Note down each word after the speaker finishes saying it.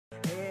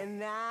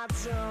I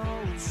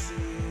don't see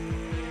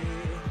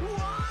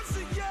once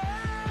again.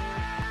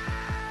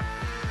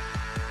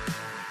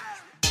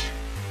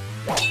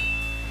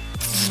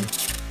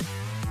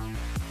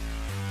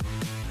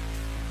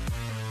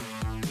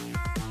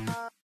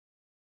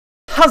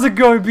 How's it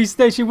going, B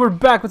Station? We're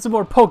back with some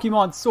more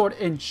Pokemon Sword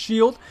and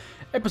Shield,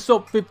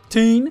 episode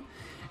 15.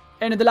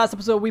 And in the last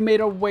episode, we made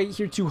our way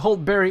here to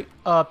Holdberry.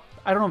 I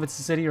don't know if it's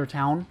a city or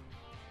town,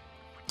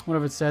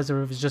 whatever it says,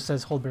 or if it just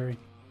says Holdberry.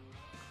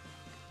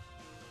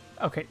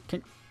 Okay,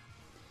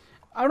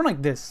 I don't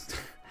like this.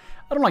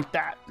 I don't like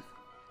that.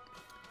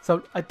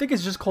 So I think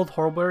it's just called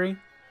Holdberry,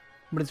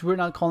 but it's weird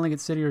not calling it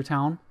city or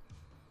town.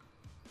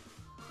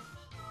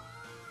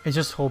 It's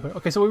just Holdberry.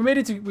 Okay, so we made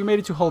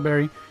it to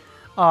Holdberry.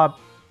 So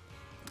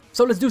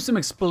let's do some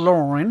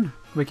exploring.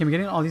 Wait, can we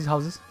get in all these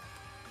houses?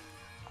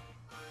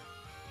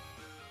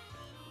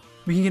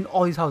 We can get in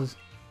all these houses.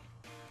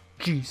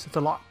 Jeez, that's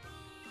a lot.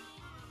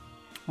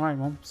 Alright,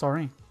 well,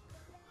 sorry.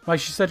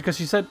 Like she said, because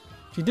she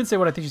did say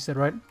what I think she said,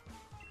 right?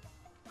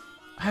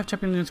 I have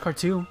Champion Legends card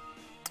too.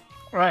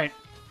 Alright.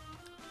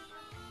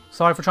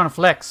 Sorry for trying to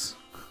flex.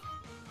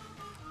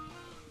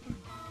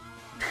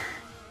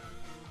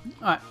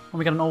 Alright, well,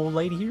 we got an old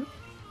lady here.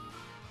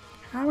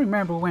 I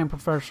remember when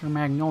Professor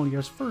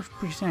Magnolia's first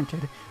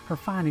presented her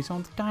findings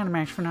on the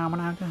Dynamax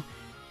phenomenon.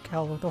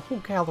 The whole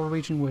Galar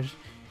region was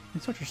in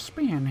such a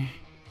spin.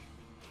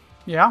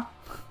 Yeah?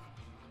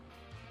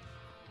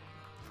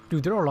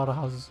 Dude, there are a lot of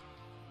houses.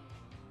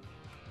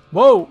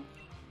 Whoa!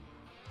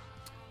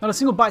 Not a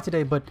single bite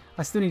today, but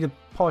I still need to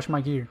polish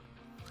my gear.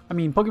 I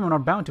mean, Pokemon are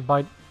bound to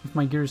bite if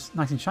my gear is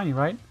nice and shiny,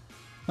 right?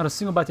 Not a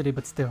single bite today,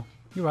 but still.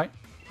 You're right.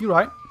 You're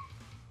right.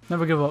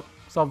 Never give up.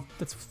 So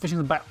that's fishing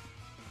the bat.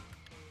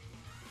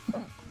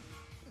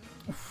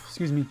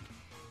 Excuse me.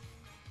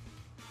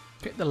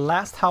 Okay, the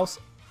last house,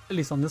 at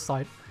least on this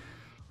side.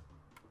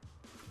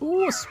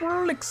 Ooh,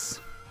 Swirlix!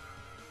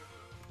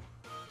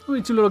 Look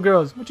at you little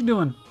girls. What you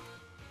doing?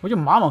 Where's your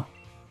mama?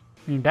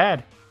 And your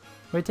dad?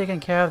 We're taking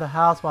care of the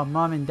house while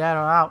mom and dad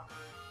are out.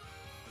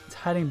 It's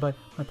hiding, but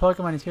my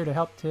Pokemon is here to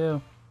help too.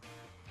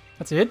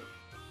 That's it?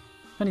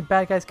 If any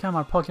bad guys come,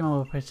 our Pokemon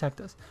will protect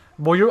us.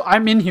 Boy,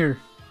 I'm in here.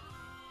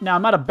 Now,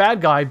 I'm not a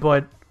bad guy,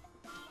 but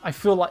I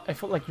feel like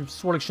your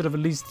Swirlix should have at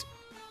least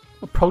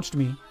approached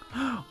me.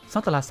 It's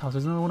not the last house.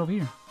 There's another one over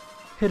here.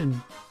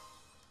 Hidden.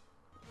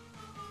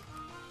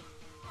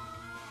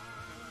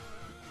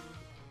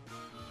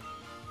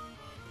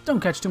 Don't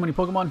catch too many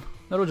Pokemon.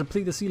 That'll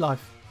deplete the sea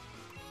life.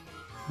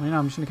 Right now,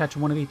 I'm just gonna catch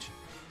one of each.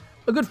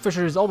 A good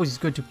fisher is always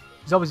good to.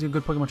 He's always a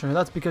good Pokemon trainer.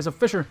 That's because a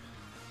fisher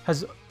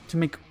has to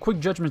make quick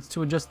judgments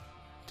to adjust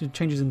to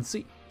changes in the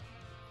sea.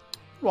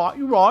 Right,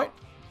 you're right.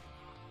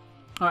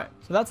 All right,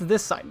 so that's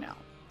this side now.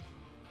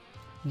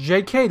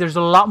 JK, there's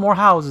a lot more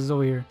houses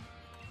over here.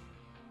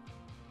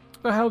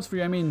 That helps for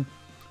you. I mean,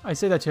 I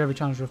say that to every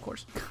challenger, of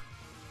course.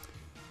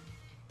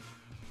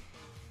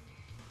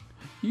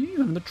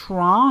 You in the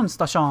Tron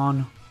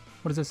station.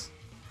 What is this?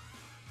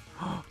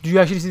 Do you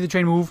actually see the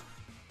train move?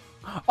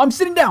 I'm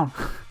sitting down.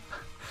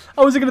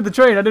 I was looking at the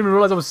train. I didn't even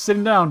realize I was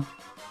sitting down.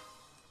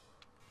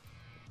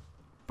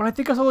 But I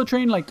think I saw the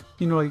train, like,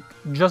 you know, like,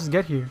 just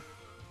get here.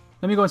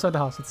 Let me go inside the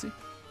house. Let's see.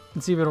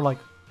 Let's see if it'll, like,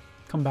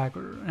 come back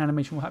or an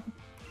animation will happen.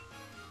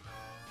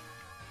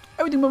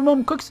 Everything my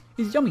mom cooks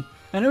is yummy.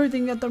 And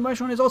everything at the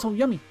restaurant is also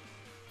yummy.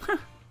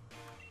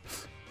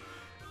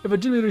 If a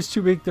gym leader is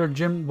too big, their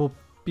gym will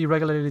be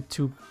regulated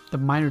to the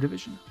minor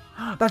division.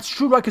 That's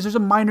true, right? Because there's a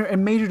minor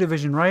and major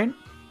division, right?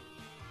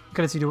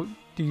 Okay, let's see. Do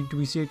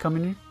we see it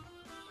coming here?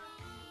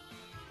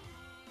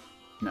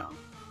 No.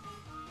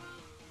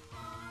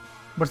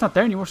 But it's not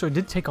there anymore, so it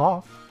did take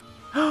off.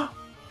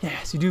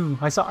 Yes, you do.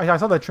 I saw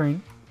that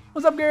train.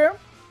 What's up, girl?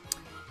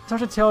 It's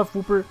hard to tell if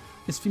Wooper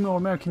is female or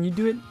male. Can you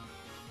do it?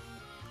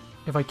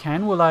 If I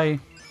can, will I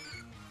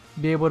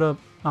be able to...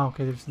 Oh,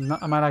 okay. There's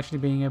not, I'm not actually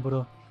being able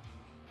to...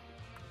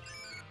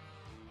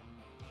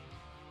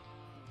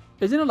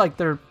 Isn't it like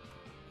they're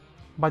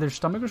by their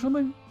stomach or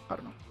something? I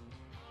don't know.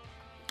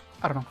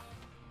 I don't know.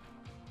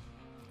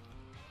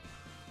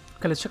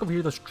 Okay, let's check over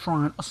here. The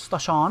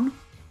station.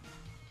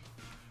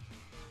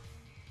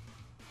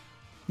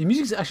 The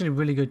music's actually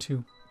really good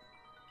too.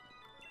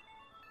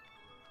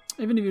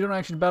 Even if you don't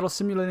actually battle,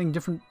 simulating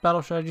different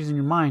battle strategies in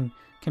your mind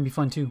can be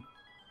fun too.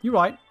 You're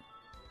right.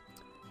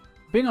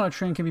 Being on a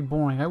train can be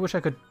boring. I wish I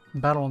could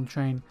battle on the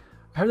train.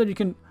 I heard that you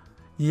can...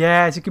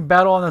 Yes, you can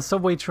battle on a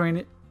subway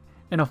train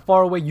in a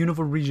faraway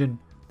Unova region.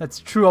 That's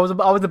true. I was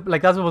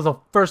like, that was the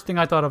first thing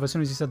I thought of as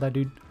soon as you said that,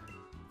 dude.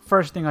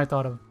 First thing I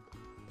thought of.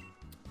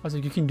 I was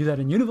like, you can do that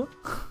in Unova.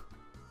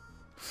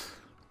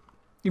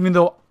 Even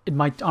though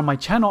on my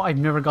channel, I've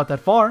never got that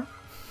far.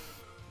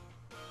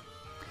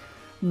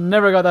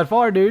 Never got that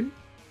far, dude.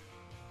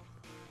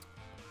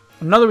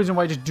 Another reason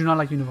why I just do not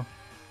like Unova.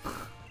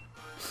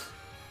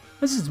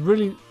 This is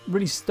really,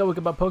 really stoic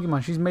about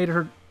Pokemon. She's made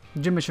her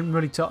gym mission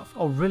really tough.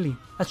 Oh, really?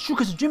 That's true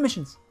because of gym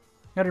missions.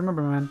 You gotta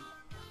remember, man.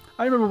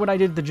 I remember when I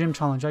did the gym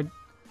challenge. I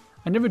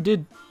never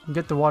did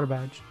get the water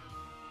badge.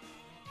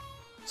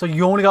 So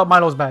you only got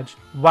Milo's badge.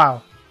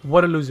 Wow.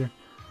 What a loser.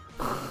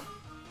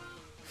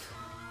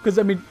 Because,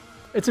 I mean,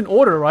 it's in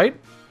order, right?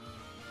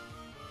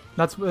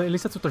 At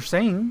least that's what they're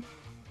saying.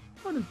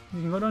 Oh, you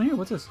can go down here.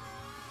 What's this?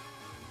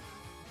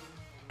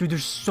 Dude,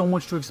 there's so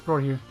much to explore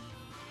here.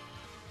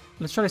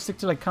 Let's try to stick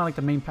to like kind of like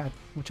the main path.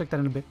 We'll check that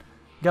in a bit.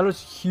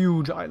 Galler's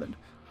huge island.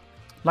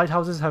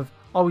 Lighthouses have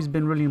always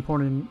been really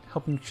important in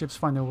helping ships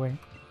find their way.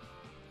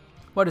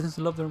 Why doesn't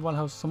it love their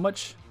lighthouse so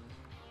much?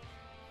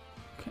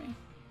 Okay.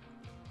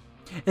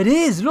 It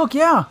is! Look,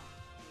 yeah!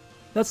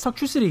 That's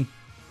Toxtricity.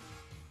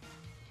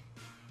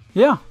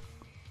 Yeah.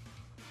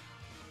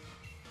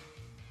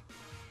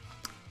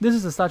 This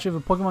is a statue of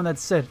a Pokemon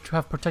that's said to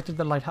have protected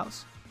the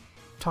lighthouse.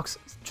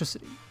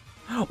 Toxtricity.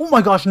 Oh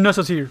my gosh,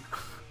 Nessa's here!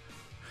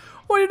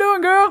 What are you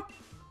doing, girl?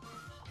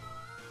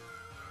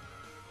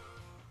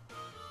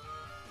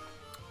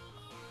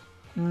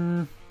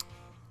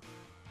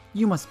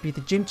 You must be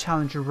the gym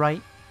challenger,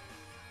 right?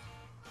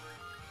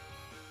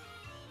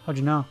 How'd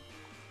you know?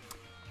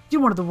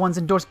 You're one of the ones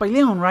endorsed by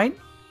Leon, right?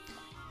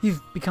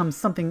 You've become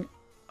something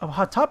of a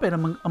hot topic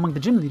among the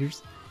gym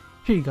leaders.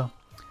 Here you go.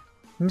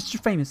 Mr.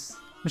 Famous.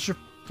 Mr.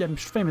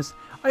 Famous.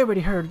 I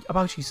already heard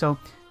about you, so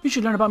you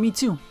should learn about me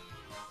too.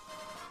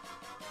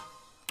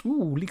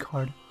 Ooh, League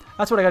card.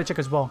 That's what I gotta check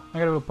as well. I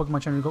gotta go to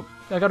Pokemon Center.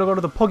 I gotta go to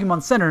the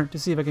Pokemon Center to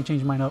see if I can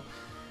change mine up.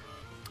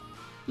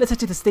 Let's head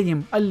to the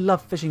stadium. I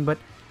love fishing, but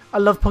I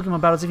love Pokemon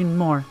battles even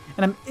more.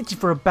 And I'm itchy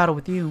for a battle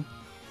with you.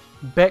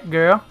 Bet,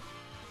 girl.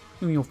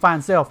 You and your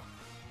fine self.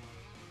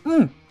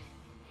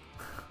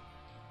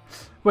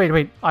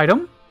 Wait.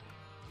 Item?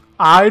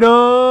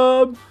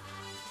 Item!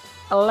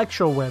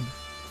 Electro Web.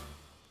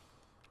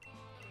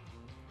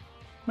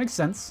 Makes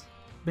sense.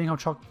 Being how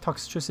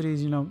Toxtricity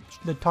is, you know,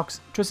 the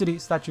Toxtricity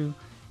statue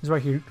is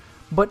right here.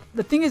 But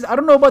the thing is, I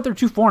don't know about their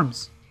two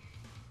forms.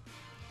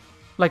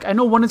 Like, I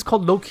know one is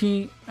called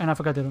Loki, and I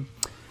forgot the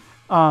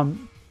other.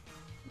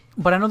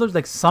 But I know there's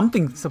like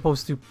something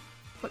supposed to...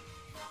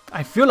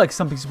 I feel like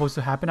something's supposed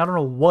to happen. I don't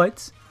know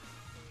what.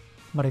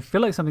 But I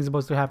feel like something's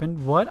supposed to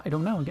happen. What? I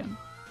don't know again.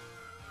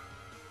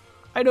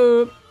 I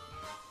do.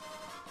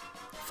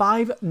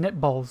 5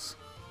 netballs.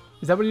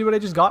 Is that really what I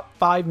just got?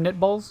 5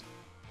 netballs?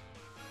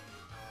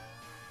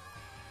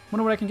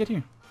 Wonder what I can get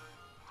here.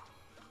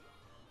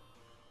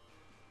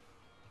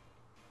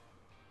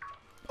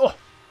 Oh!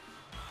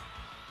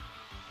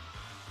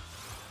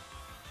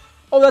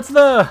 Oh, that's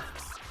the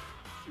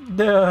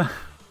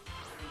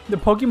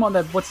Pokemon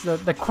that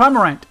the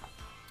Cramorant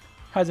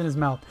has in his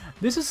mouth.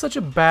 This is such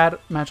a bad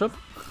matchup.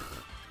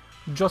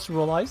 Just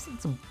realized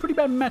it's a pretty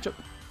bad matchup.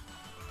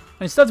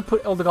 And I still have to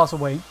put Eldegoss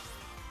away. And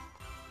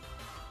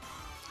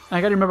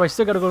I gotta remember, I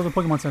still gotta go to the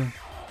Pokemon Center.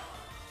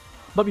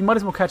 But we might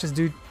as well catch this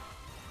dude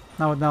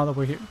now that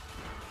we're here.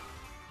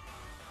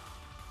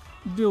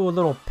 Do a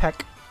little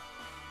peck.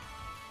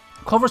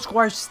 Clover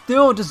Squire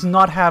still does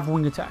not have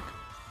wing attack.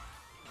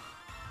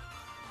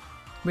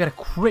 We got a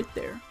crit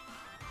there.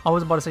 I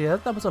was about to say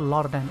that was a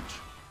lot of damage.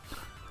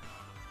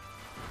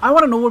 I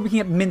want to know where we can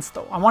get Mince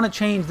though. I want to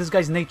change this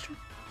guy's nature.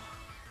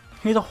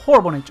 He has a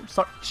horrible nature.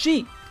 Sorry,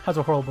 she has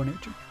a horrible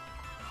nature.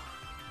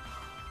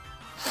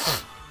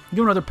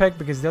 Do another peck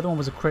because the other one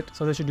was a crit,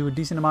 so this should do a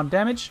decent amount of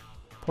damage.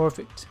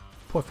 Perfect.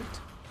 Perfect.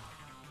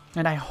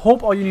 And I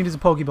hope all you need is a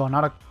Pokeball,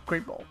 not a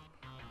Great Ball.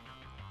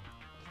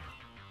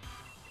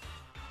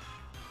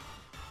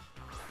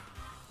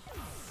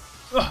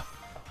 Ugh.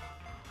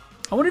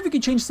 I wonder if you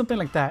could change something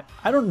like that.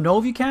 I don't know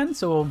if you can,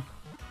 so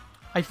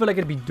I feel like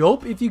it'd be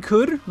dope if you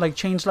could, like,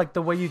 change like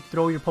the way you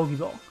throw your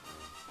Pokeball.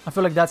 I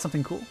feel like that's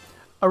something cool.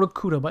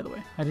 Arrokuda, by the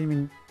way. I didn't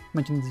even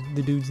mention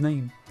the dude's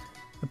name,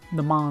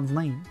 the mon's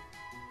name.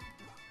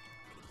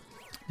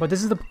 But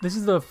this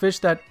is the fish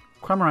that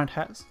Cramorant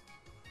has.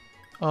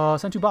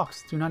 Send to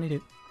box. Do not need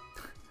it.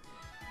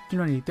 Do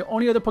not need it. The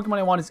only other Pokemon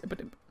I want is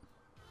Impidimp.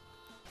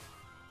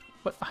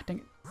 But dang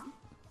it.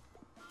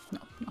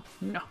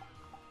 No.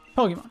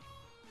 Pokemon.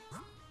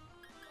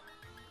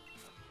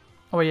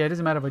 Oh wait, yeah, it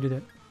doesn't matter if I do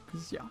that.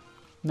 Cause yeah.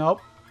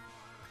 Nope.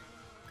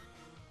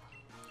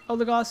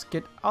 Eldegoss,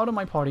 get out of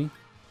my party.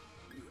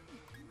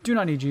 Do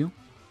not need you.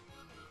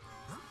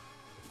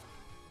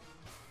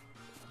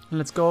 And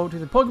let's go to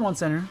the Pokemon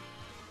Center.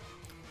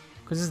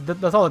 Because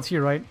that's all that's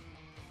here, right?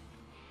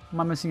 Am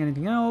I missing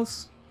anything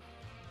else?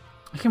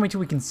 I can't wait till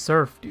we can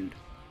surf, dude.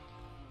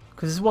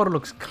 Because this water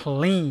looks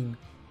clean.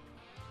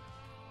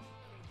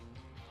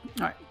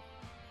 Alright.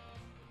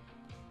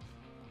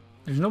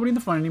 There's nobody in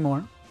the front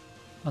anymore.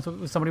 That's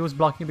what somebody was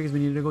blocking because we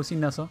needed to go see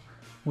Nessa,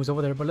 who was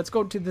over there. But let's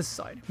go to this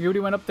side. We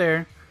already went up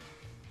there.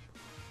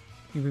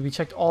 We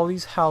checked all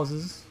these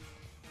houses.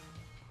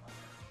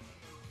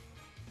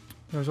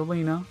 There's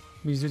Olina.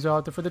 These dudes are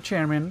out there for the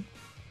chairman.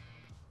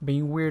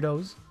 Being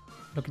weirdos.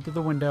 Looking through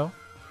the window.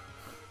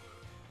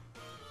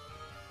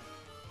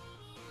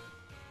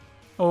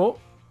 Oh.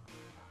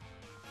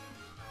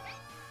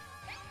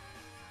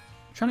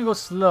 I'm trying to go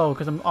slow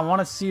because I want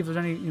to see if there's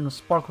any,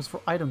 sparkles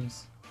for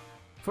items.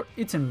 For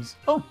items.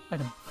 Oh,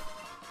 item.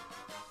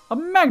 A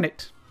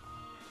magnet.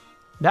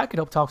 That could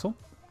help Toxel.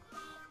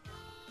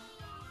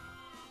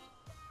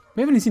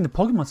 We haven't even seen the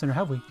Pokemon Center,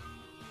 have we?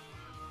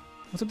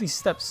 What's up these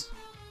steps?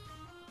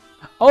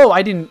 Oh,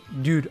 I didn't...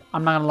 Dude,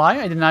 I'm not gonna lie.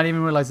 I did not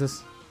even realize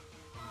this.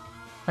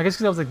 I guess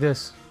because I was like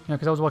this. Yeah,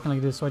 because I was walking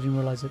like this, so I didn't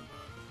realize it.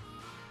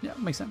 Yeah,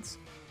 makes sense.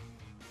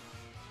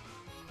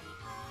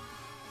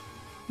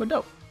 But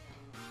dope.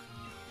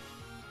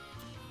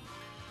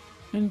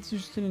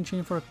 Interested in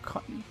training for a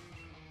cotton?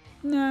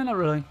 Nah, not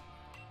really.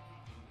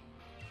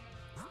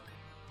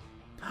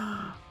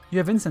 You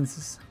have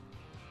incenses.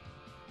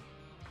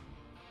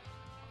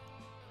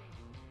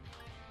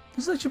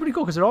 This is actually pretty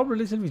cool because they're all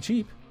relatively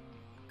cheap.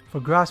 For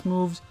grass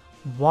moves,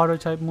 water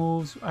type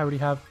moves, I already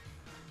have.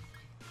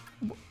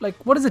 Like,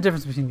 what is the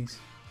difference between these?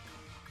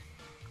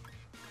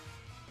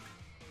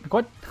 Like,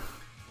 what?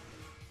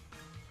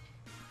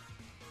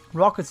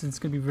 Rockets is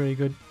gonna be very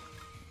good.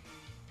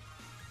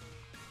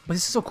 But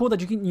this is so cool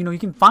that you can, you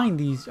can find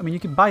these. I mean, you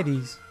can buy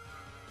these.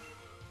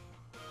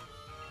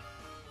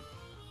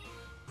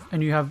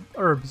 And you have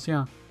herbs,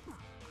 yeah.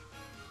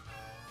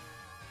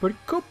 Pretty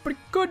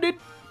good, dude.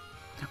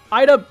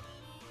 Item.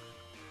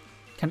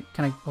 Can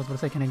I? I was about to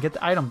say, can I get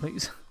the item,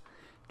 please?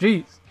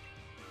 Jeez.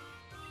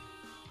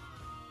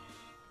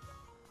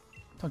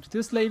 Talk to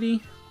this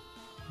lady.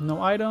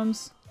 No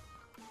items.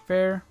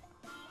 Fair.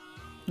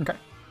 Okay.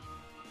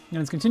 Now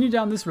let's continue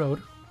down this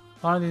road.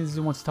 I don't think this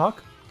wants to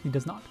talk. He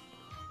does not.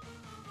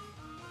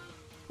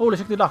 Oh,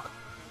 let's check the lock.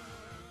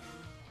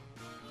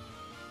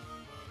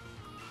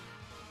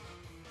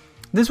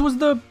 This was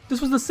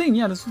the scene,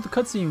 yeah. This was the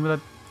cutscene,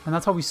 and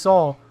that's how we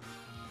saw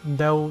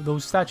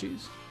those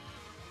statues.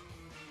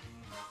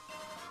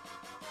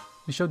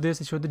 They showed this.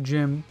 They showed the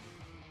gym.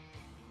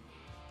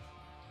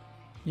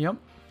 Yep.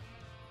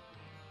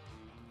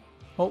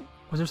 Oh,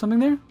 was there something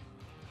there?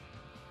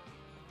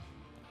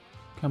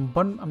 Okay,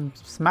 I'm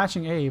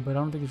smashing A, but I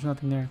don't think there's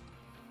nothing there.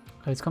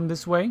 Okay, let's come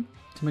this way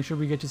to make sure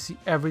we get to see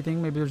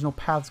everything. Maybe there's no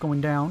paths going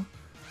down.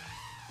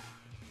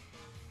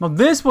 Now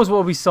this was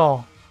what we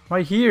saw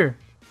right here.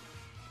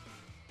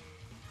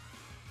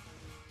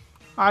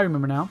 I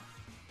remember now.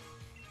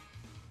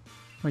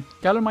 Wait,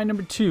 Galar Mine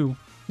number 2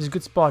 is a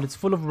good spot. It's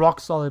full of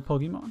rock-solid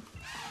Pokemon.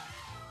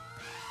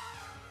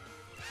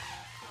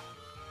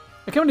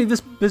 I can't believe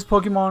this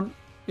Pokemon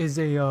is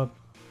a...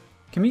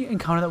 Can we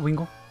encounter that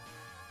Wingull?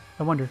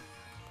 I wonder.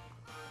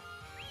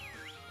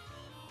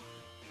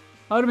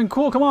 That would have been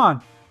cool, come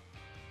on!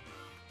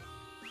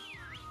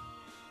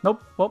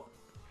 Nope, well,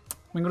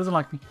 Wingull doesn't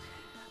like me.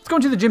 Let's go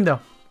into the gym though.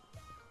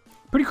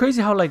 Pretty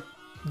crazy how like,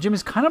 gym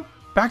is kind of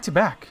back to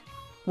back.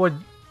 What,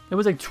 it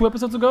was like 2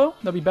 episodes ago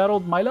that we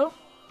battled Milo?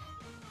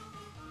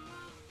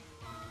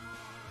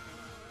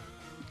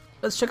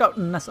 Let's check out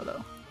Nessa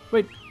though.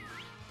 Wait,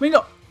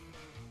 Wingull!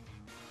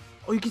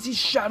 Oh, you can see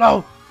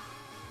Shadow!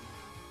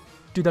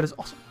 Dude, that is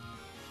awesome.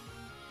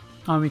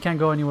 We can't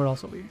go anywhere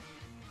else over here.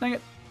 Dang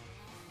it.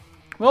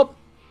 Well,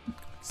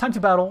 it's time to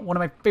battle one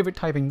of my favorite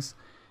typings,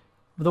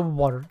 the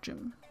Water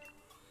Gym.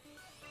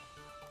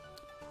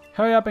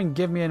 Hurry up and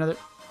give me another...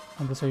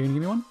 I'm sorry, you're gonna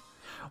give me one?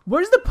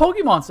 Where's the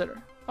Pokemon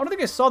Center? I don't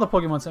think I saw the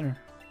Pokemon Center.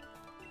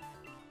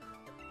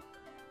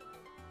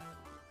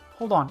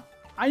 Hold on.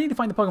 I need to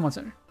find the Pokemon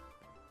Center.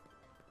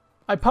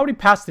 I probably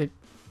passed it.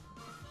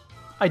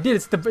 I did.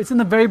 It's in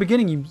the very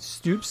beginning, you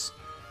stoops.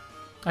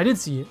 I did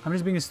see it. I'm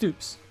just being a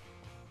stoops.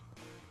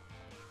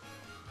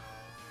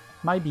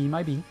 Might be.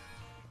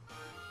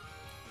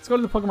 Let's go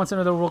to the Pokemon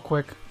Center though real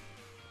quick.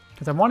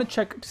 Because I want to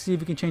check to see if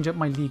we can change up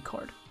my league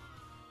card.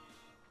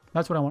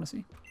 That's what I want to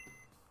see.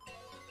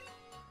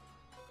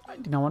 I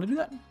did not want to do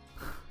that.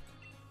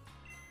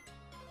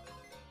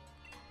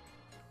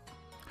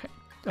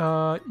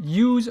 Okay.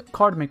 Use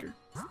card maker.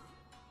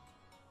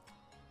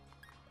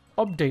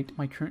 Update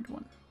my current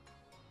one.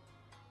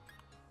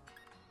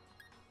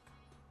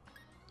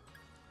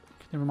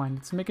 Okay, never mind.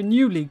 Let's make a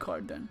new league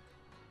card then.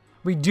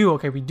 We do.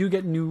 Okay, we do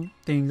get new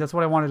things. That's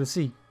what I wanted to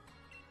see.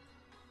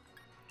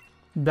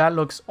 That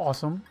looks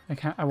awesome.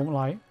 I won't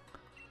lie.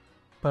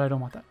 But I don't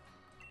want that.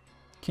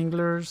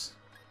 Kinglers.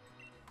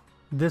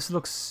 This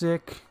looks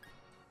sick.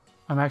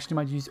 I actually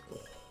might use... Oh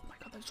my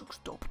god, this looks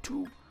dope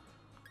too.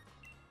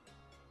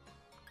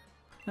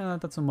 Not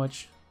that so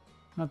much.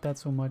 Not that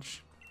so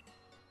much.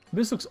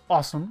 This looks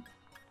awesome.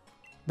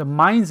 The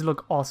mines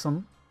look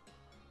awesome.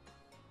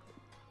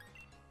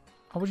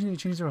 How would you need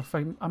to change their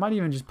effect? I might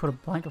even just put a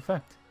blank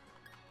effect.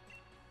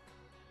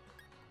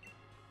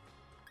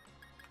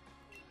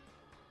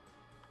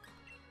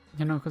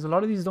 You know, because a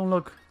lot of these don't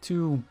look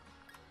too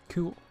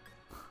cool.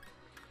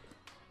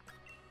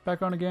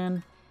 Background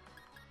again.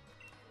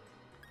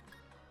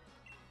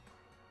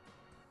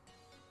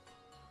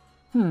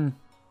 I'll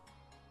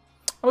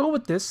go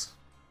with this.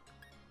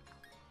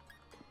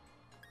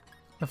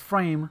 The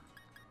frame.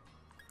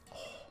 Oh.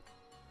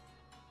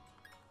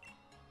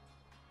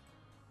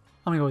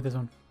 I'm gonna go with this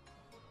one.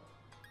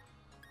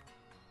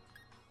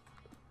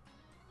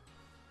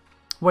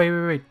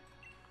 Wait.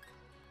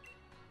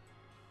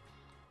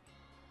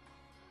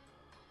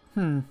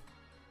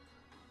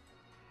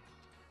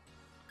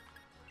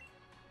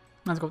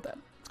 Let's go with that.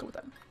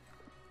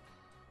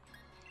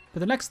 But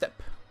the next step.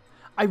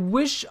 I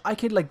wish I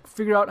could like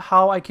figure out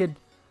how I could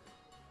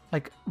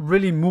like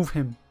really move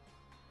him.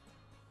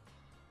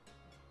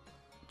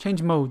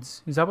 Change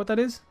modes. Is that what that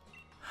is?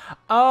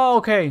 Oh,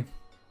 okay.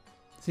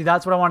 See,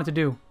 that's what I wanted to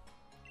do.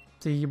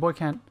 See, your boy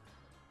can't...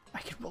 I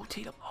can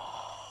rotate him.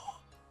 Oh.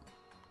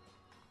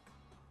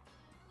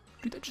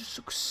 Dude, that just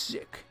looks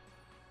sick.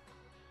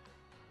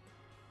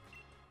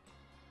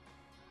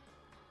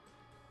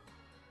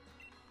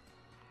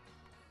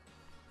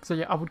 So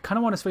yeah, I would kind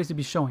of want his face to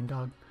be showing,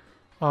 dog.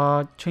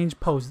 Change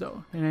pose,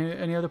 though.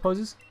 Any other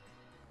poses?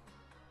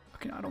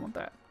 Okay, no, I don't want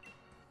that.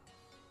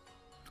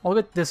 I'll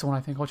get this one,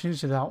 I think. I'll change it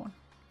to that one.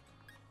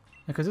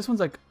 Because this one's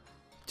like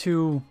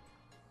too...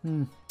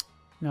 I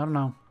don't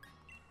know.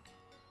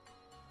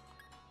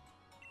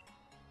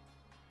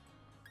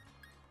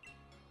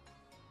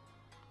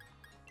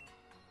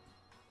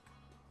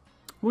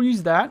 We'll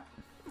use that.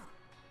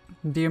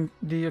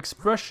 The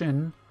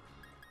expression...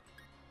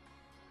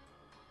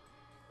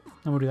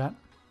 And we'll do that.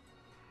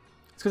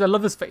 It's because I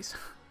love this face.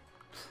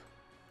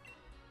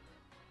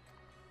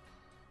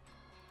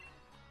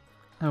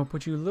 And we'll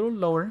put you a little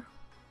lower.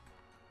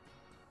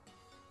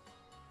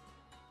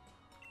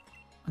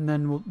 And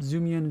then we'll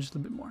zoom you in just a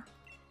bit more.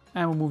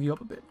 And we'll move you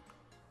up a bit.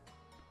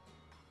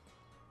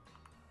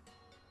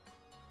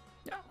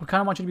 Yeah, we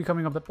kind of want you to be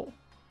coming up the pole.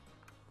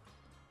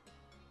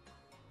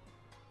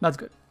 That's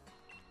good.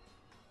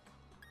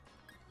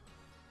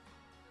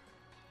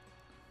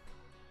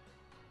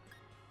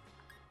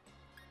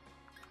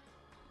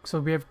 So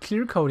we have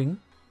clear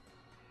coating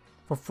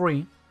for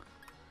free,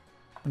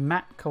 the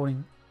matte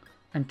coating,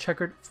 and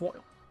checkered foil.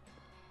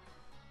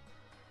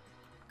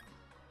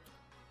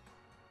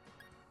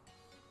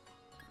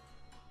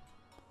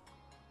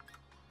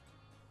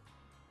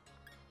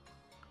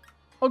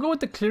 I'll go with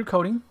the clear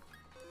coating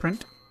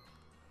print,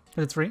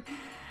 because it's free.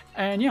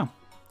 And yeah,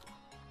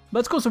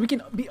 let's go so we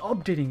can be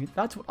updating it.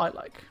 That's what I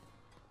like.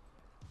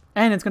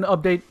 And it's going to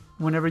update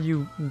whenever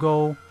you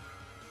go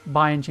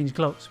buy and change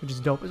clothes, which is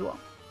dope as well.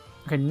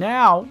 Okay,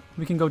 now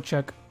we can go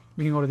check.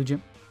 We can go to the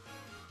gym.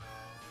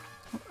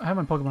 I have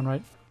my Pokemon,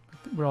 right?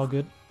 We're all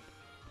good.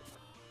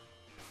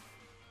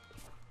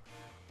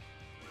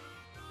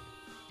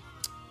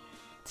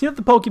 See up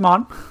the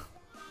Pokemon.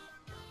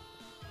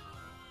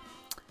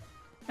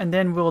 And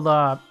then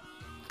we'll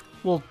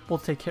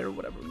take care of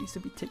whatever needs to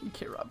be taken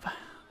care of.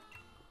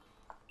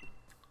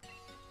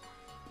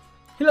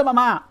 Hello, my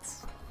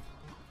mats.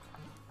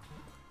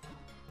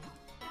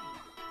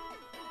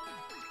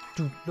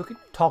 Dude, look at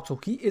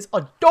Toxel. He is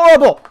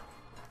adorable.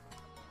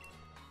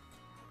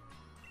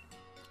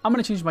 I'm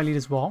gonna change my lead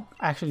as well.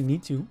 I actually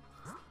need to.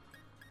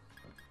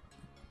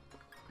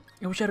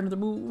 I wish I had another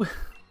move.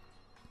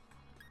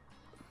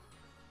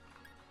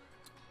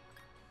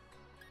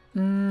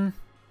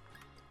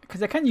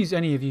 Because I can't use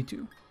any of you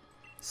two.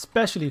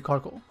 Especially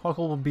Karkle.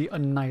 Karkle will be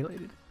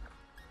annihilated.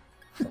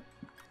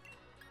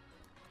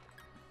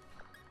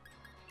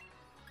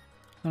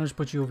 I'll just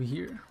put you over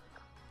here.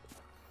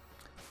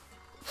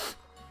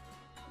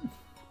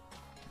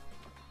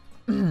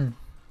 Okay,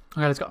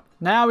 let's go.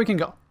 Now we can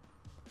go.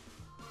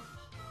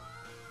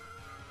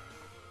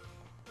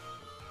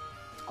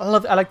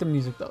 I like the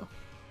music though.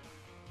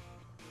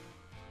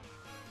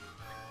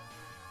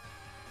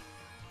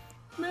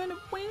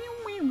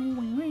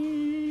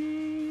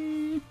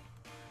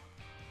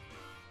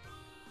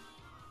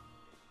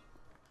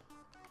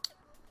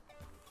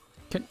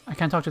 I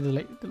can't talk to the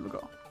little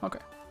girl. Okay.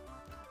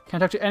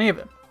 Can't talk to any of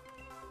them.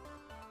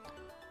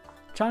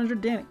 Challenger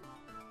Danny.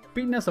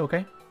 Beat Nessa,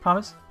 okay?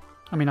 Promise?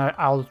 I mean,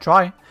 I'll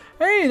try.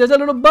 Hey, there's a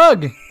little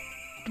bug!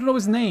 I don't know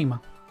his name.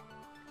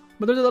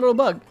 But there's a little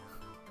bug.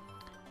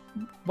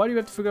 Why do you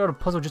have to figure out a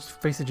puzzle just to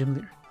face the gym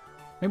leader?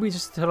 Maybe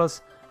just tell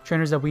us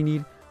trainers that we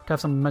need to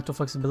have some mental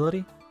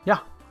flexibility? Yeah.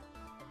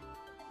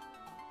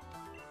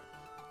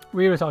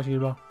 We're here to talk to you,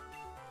 bro.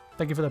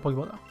 Thank you for that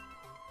Pokeball, though.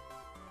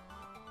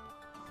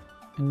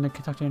 And I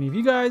can talk to any of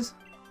you guys.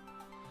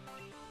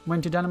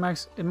 When to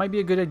Dynamax, it might be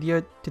a good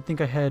idea to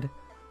think ahead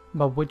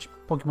about which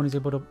Pokemon is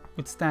able to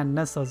withstand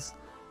Nessa's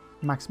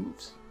max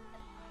moves.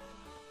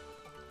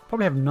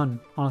 Probably have none,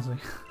 honestly.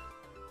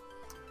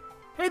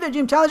 Hey there,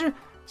 Gym Challenger!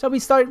 Shall we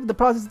start the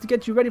process to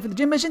get you ready for the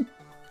gym mission?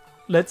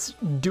 Let's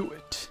do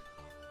it.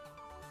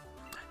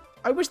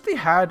 I wish they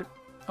had...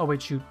 Oh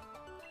wait, shoot.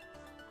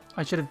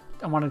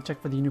 I wanted to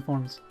check for the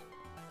uniforms.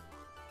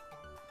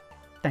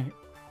 Dang it.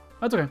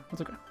 That's okay,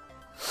 that's okay.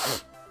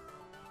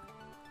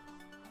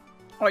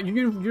 Alright,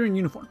 you're in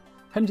uniform.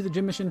 Heading to the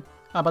gym mission.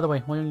 By the way,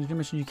 while you're in the gym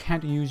mission, you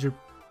can't use your...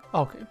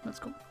 Okay, that's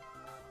cool.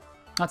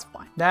 That's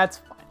fine. That's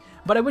fine.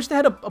 But I wish they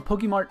had a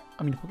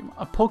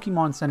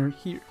Pokemon Center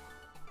here.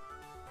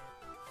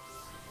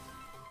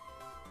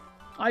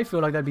 I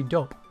feel like that'd be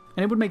dope.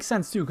 And it would make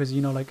sense too, because,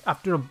 you know, like,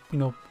 after,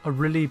 a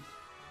really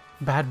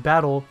bad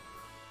battle,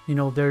 you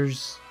know,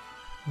 there's...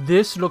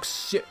 This looks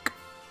sick.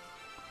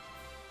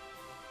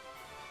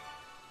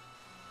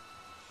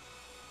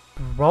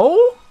 Bro?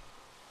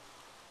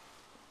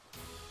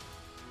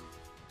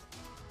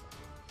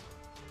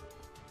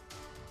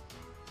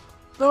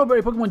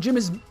 Strawberry Pokemon Gym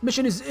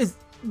mission is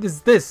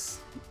this.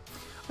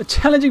 A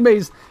challenging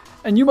maze,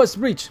 and you must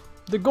reach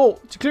the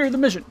goal to clear the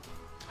mission.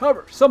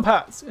 However, some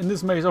paths in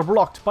this maze are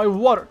blocked by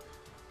water.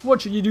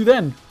 What should you do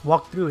then?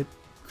 Walk through it.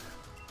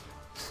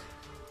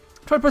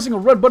 Try pressing a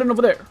red button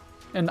over there,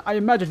 and I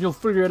imagine you'll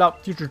figure it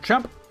out, future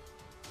champ.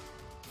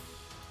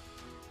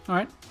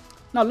 Alright.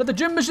 Now let the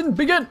gym mission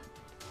begin!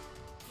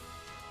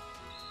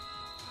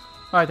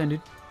 Alright then,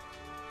 dude.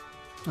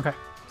 Okay.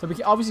 So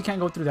we obviously can't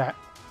go through that.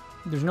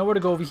 There's nowhere to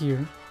go over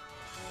here.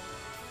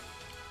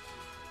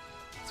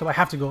 So I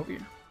have to go over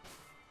here.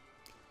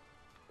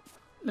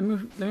 Let me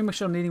make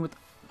sure I'm meeting with...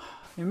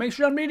 Let me make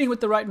sure I'm meeting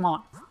with the right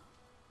mon.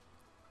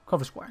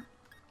 Cover square.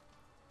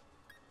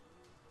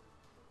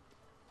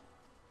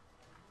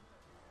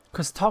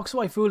 Because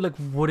Toxel I feel like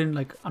wouldn't,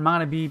 like, I'm not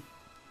gonna be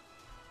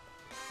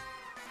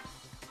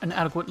an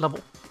adequate level.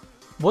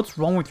 What's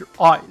wrong with your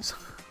eyes?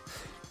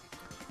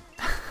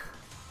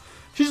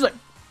 She's like,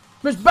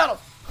 Miss Battle!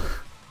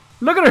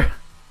 Look at her!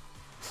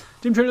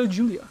 Gym trainer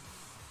Julia.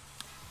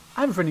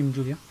 I have a friend named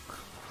Julia.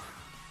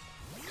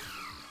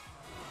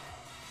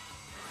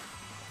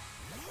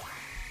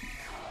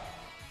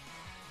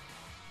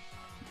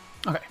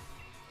 Okay.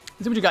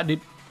 Let's see what you got,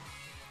 dude.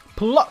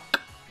 Pluck!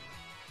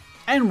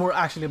 And we're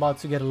actually about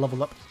to get a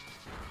level up.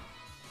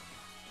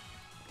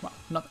 Wow,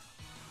 nothing.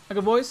 A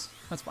good voice?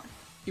 That's fine.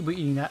 We're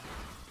eating that.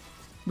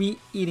 We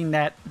eating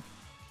that.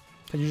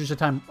 Because you're just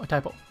a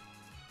typo.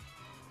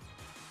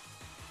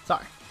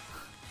 Sorry.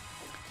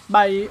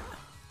 Bye.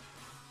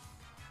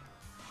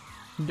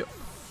 Dope.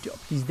 Dope.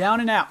 He's down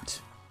and out.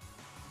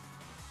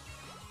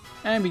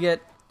 And we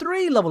get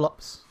 3 level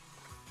ups.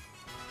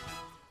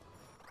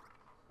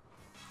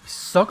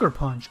 Sucker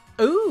Punch.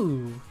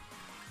 Ooh.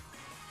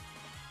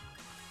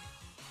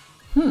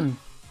 Well,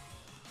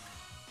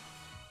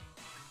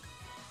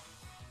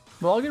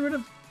 I'll get rid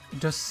of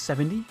just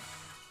 70.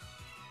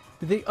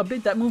 Did they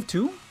update that move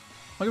too?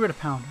 I'll get rid of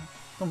Pound.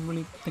 I don't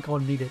really think I'll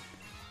need it.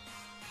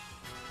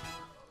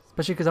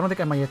 Especially because I don't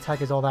think my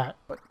attack is all that.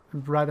 But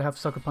I'd rather have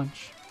Sucker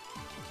Punch.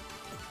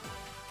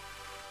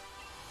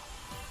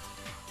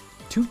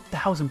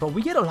 2,000, bro.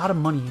 We get a lot of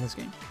money in this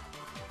game.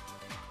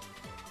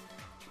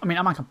 I mean,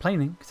 I'm not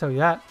complaining. I can tell you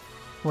that.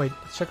 Wait,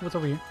 let's check what's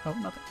over here. Oh,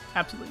 nothing.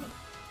 Absolutely nothing.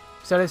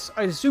 So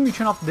I assume you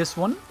turn off this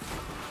one.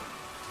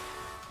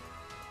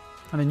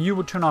 And then you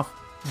would turn off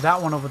that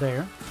one over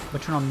there.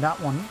 But turn on that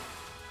one.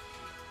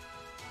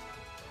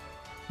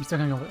 I'm still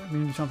gonna go over there. We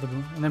need to turn off the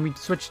blue. And then we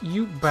switch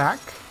you back.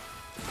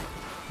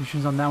 You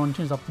turns on that one,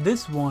 turns off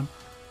this one.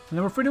 And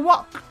then we're free to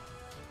walk.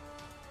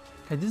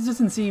 Okay, this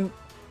doesn't seem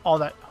all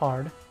that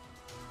hard.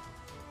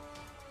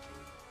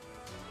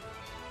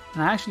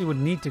 And I actually would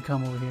need to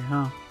come over here,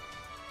 huh?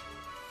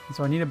 And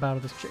so I need to battle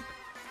this chick.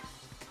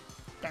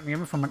 Damn, you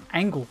have it from an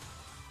angle.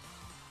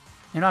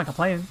 You're not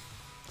complaining.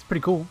 It's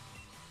pretty cool.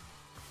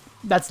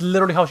 That's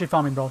literally how she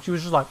found me, bro. She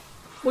was just like,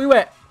 where you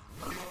at?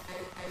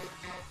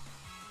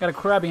 Got a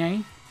Krabby, ain't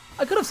you?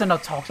 I could have sent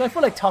out Tox. I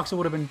feel like Tox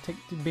would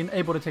have been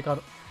able to take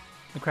out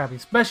the Krabby.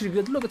 Especially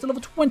because, look, it's a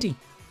level 20.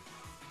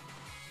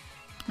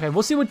 Okay,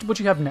 we'll see what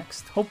you have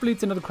next. Hopefully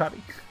it's another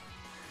Krabby.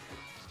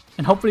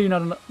 And hopefully you're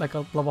not like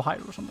a level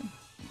higher or something.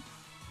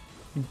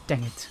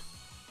 Dang it.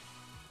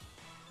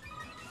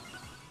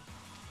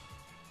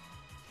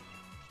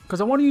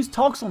 Because I want to use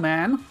Toxel,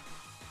 man.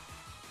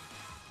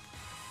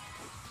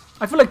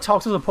 I feel like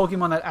Toxel is a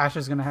Pokemon that Ash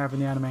is going to have in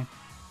the anime.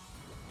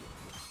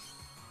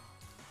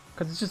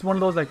 Because it's just one of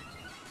those, like,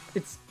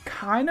 it's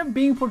kind of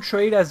being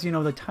portrayed as, you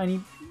know, the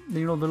tiny,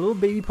 you know, the little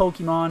baby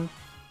Pokemon.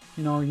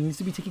 You know, he needs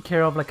to be taken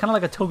care of, like, kind of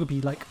like a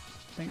Togepi, like,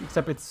 thing.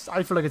 Except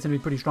I feel like it's going to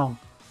be pretty strong.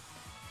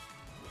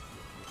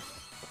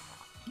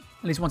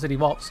 At least once it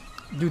evolves.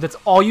 Dude, that's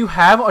all you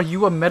have? Are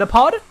you a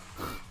Metapod?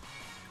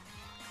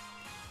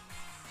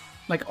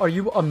 Like, are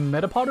you a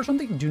Metapod or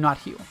something? Do not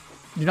heal.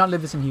 Do not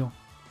live this and heal.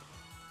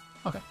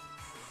 Okay.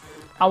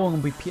 I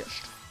won't be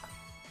pierced.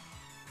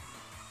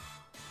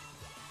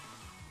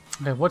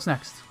 Okay, what's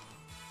next?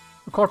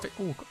 A Corphic.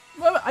 Ooh,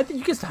 well, I think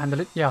you can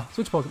handle it. Yeah,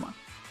 switch Pokemon.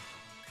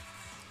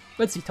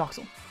 Let's see,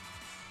 Toxel.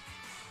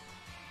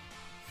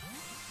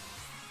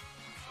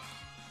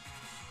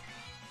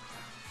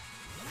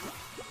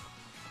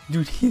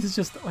 Dude, he's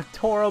just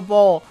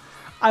adorable.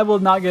 I will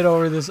not get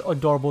over this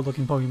adorable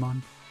looking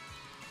Pokemon.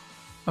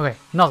 Okay,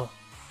 Nuzzle.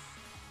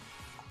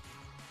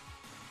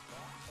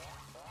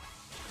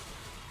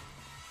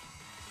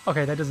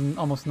 Okay, that does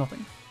almost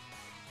nothing.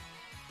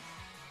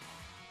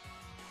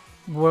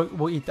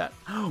 We'll eat that.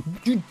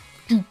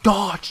 You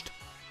dodged!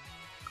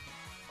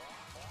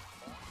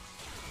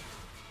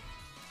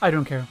 I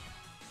don't care.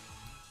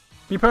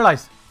 Be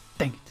paralyzed.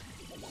 Dang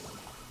it.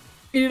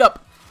 Eat it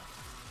up.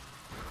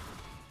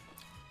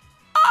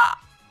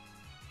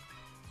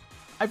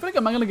 I feel like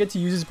I'm not gonna get to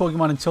use this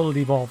Pokemon until it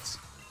evolves.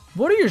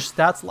 What are your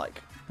stats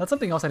like? That's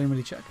something else I didn't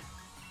really check.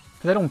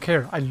 Because I don't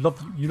care. I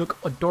love you. You look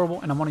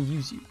adorable and I want to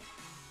use you.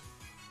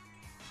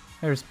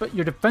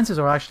 Your defenses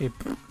are actually...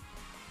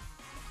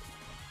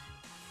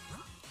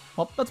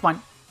 Well, that's fine.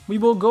 We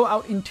will go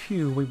out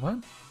into... Wait, what?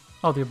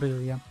 Oh, the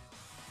ability, yeah.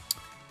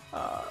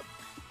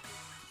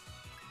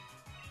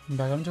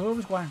 Back out into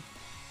Oversquire.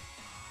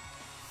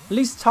 At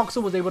least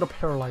Toxel was able to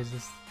paralyze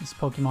this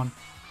Pokemon.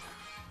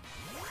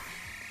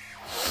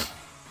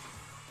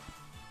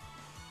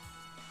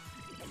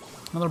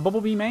 Another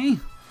bubble beam, eh?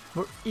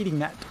 We're eating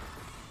that.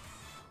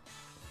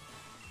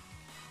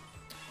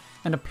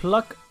 And a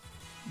pluck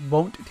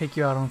won't take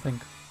you out, I don't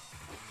think.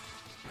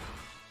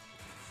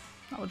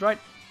 I was right.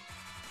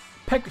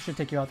 Peck should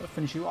take you out to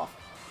finish you off.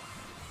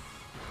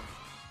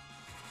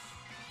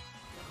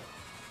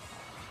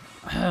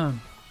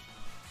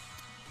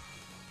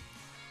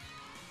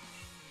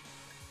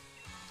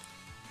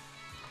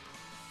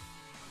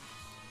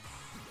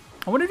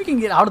 I wonder if you can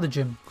get out of the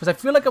gym, because I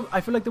feel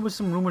like there was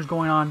some rumors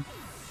going on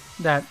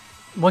that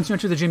once you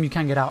enter the gym you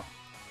can't get out.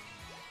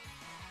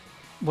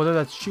 Whether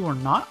that's true or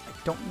not, I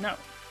don't know.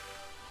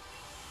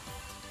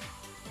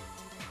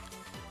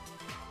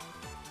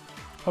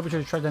 Probably should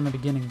have tried that in the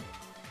beginning,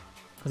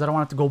 because I don't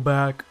want to have to go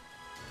back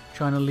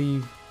trying to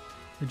leave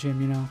the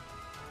gym, you know.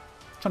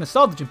 Trying to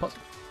solve the gym puzzle.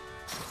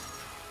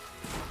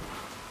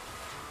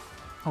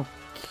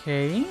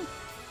 Okay.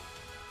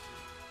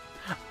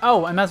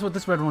 Oh, and that's what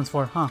this red one's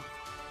for, huh?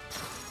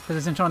 Because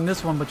it's gonna turn on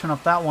this one, but turn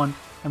off that one,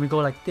 and we go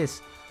like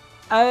this.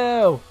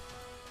 Oh!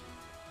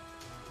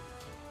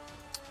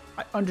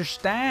 I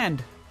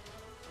understand.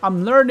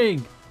 I'm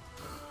learning.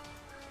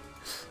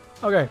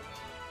 Okay.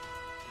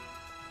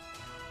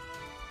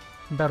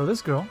 Battle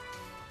this girl.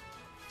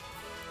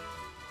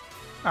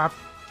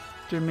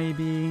 After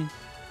maybe...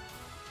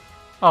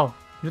 Oh,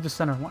 you're the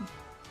center one.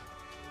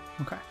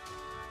 Okay.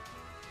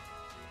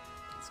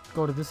 Let's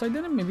go to this side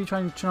then, and maybe try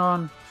and turn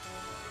on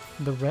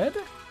the red?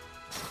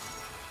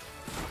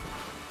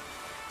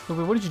 So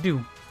wait, what did you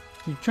do?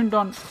 You turned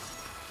on...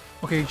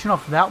 Okay, you turned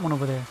off that one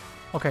over there.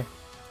 Okay.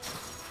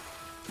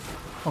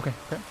 Okay,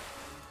 okay.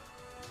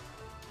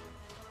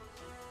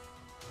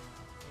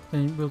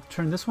 Then we'll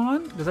turn this one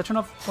on. Does that turn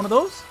off one of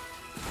those?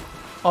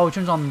 Oh, it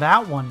turns on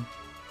that one.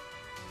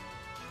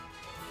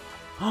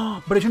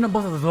 Oh, but it turned on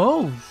both of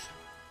those.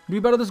 Do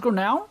you battle this girl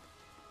now?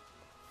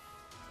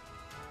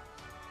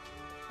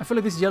 I feel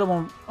like this yellow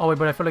one... Oh wait,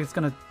 but I feel like it's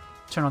gonna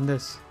turn on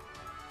this.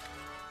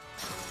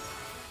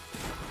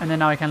 And then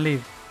now I can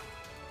leave.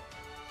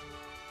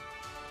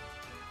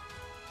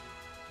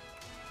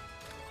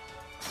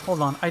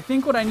 Hold on. I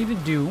think what I need to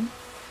do...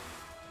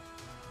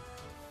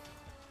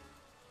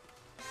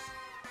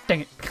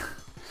 Dang it.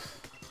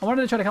 I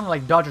wanted to try to kind of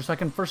like dodge her so I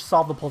can first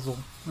solve the puzzle.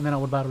 And then I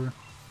would battle her.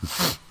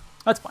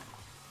 That's fine.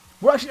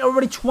 We're actually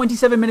already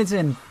 27 minutes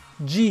in.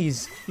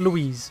 Jeez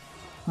Louise.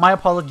 My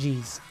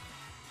apologies.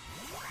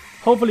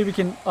 Hopefully we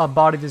can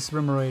body this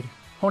Remoraid.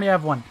 Only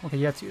have one. Okay,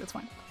 you have two. That's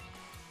fine.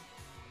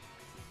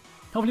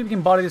 Hopefully we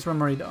can body this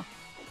Remoraid though.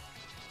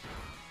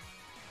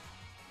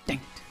 Dang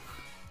it.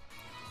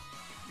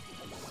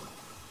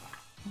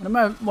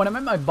 When I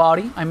meant my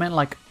body, I meant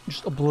like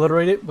just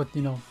obliterate it with,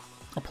 you know,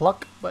 a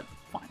pluck, but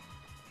fine.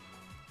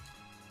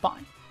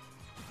 Fine.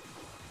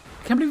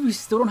 I can't believe we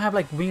still don't have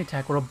like wing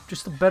attack or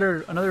just a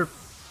better, another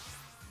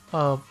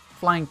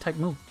flying type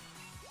move.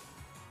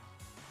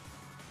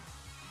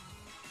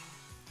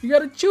 You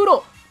got a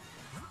Choodle!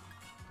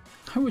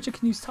 I wish I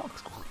can use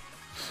Toxic.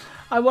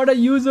 I wanna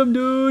use them,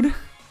 dude!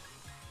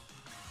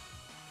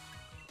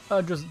 Just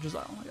I don't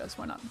know, guys,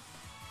 why not?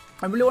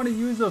 I really wanna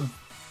use them.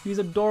 He's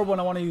adorable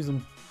and I wanna use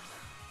him.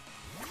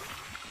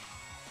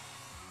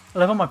 I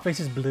love how my face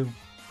is blue.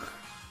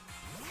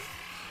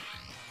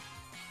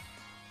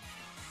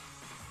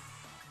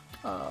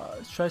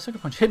 Let's try a Sucker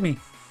Punch. Hit me!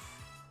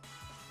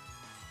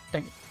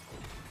 Dang it.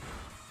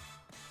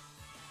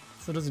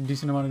 So it does a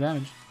decent amount of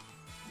damage.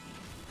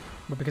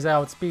 But because I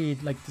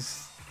outspeed, like,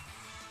 this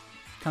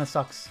kind of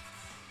sucks.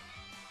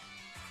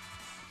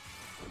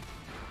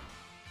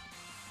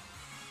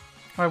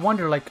 Or I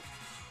wonder, like...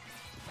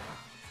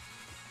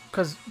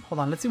 Because, hold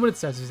on, let's see what it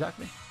says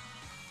exactly.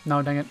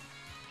 No, dang it.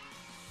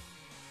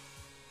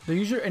 The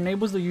user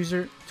enables the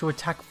user to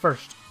attack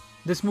first.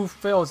 This move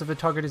fails if the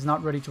target is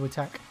not ready to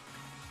attack.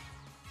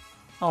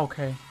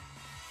 Okay.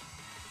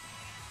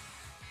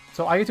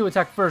 So I get to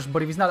attack first,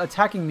 but if he's not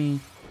attacking me,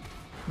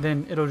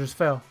 then it'll just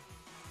fail.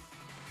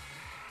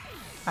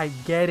 I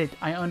get it.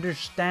 I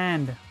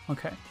understand.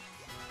 Okay.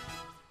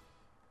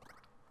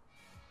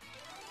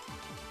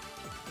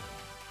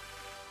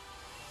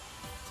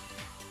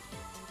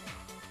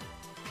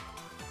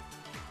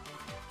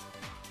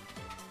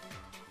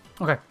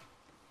 Okay.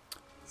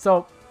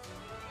 So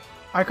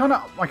I kind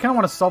of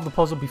want to solve the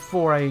puzzle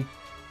before I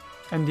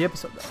end the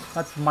episode though.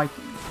 That's my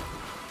thing.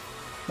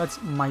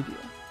 That's my deal.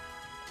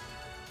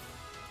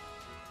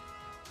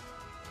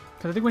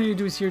 Because I think what we need to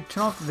do is here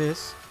turn off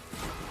this,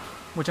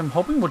 which I'm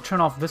hoping will turn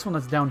off this one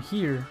that's down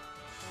here.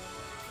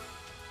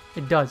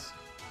 It does.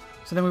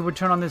 So then we would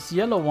turn on this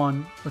yellow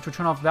one, which would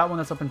turn off that one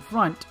that's up in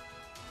front.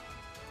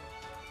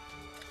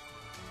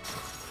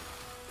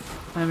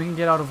 And then we can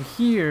get out over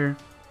here.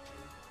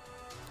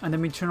 And then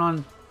we turn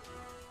on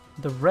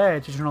the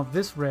red to turn off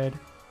this red,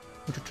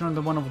 which will turn on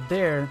the one over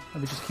there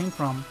that we just came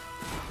from.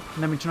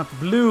 And then we turn off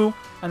the blue,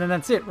 and then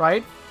that's it,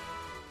 right?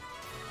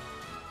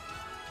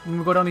 And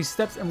we go down these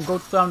steps and we go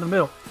down the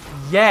middle.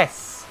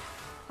 Yes!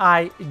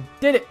 I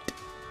did it!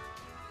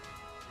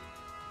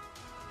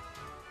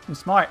 I'm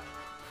smart.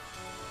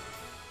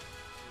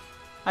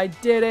 I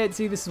did it!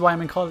 See, this is why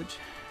I'm in college.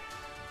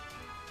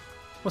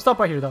 We'll stop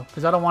right here though,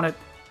 because I don't want it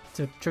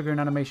to trigger an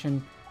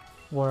animation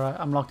where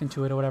I'm locked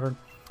into it or whatever.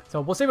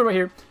 So we'll save it right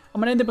here.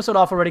 I'm gonna end the episode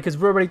off already because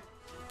we're already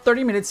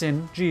 30 minutes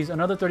in. Jeez,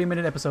 another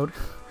 30-minute episode.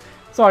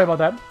 Sorry about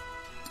that.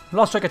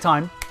 Lost track of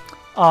time.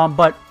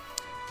 But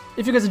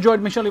if you guys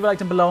enjoyed, make sure to leave a like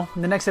down below.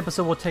 In the next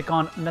episode, we'll take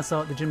on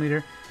Nessa, the gym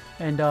leader.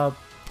 And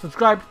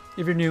subscribe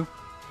if you're new.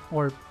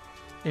 Or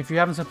if you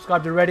haven't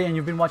subscribed already and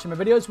you've been watching my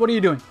videos, what are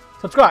you doing?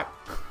 Subscribe.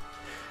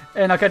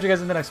 And I'll catch you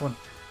guys in the next one.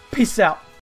 Peace out.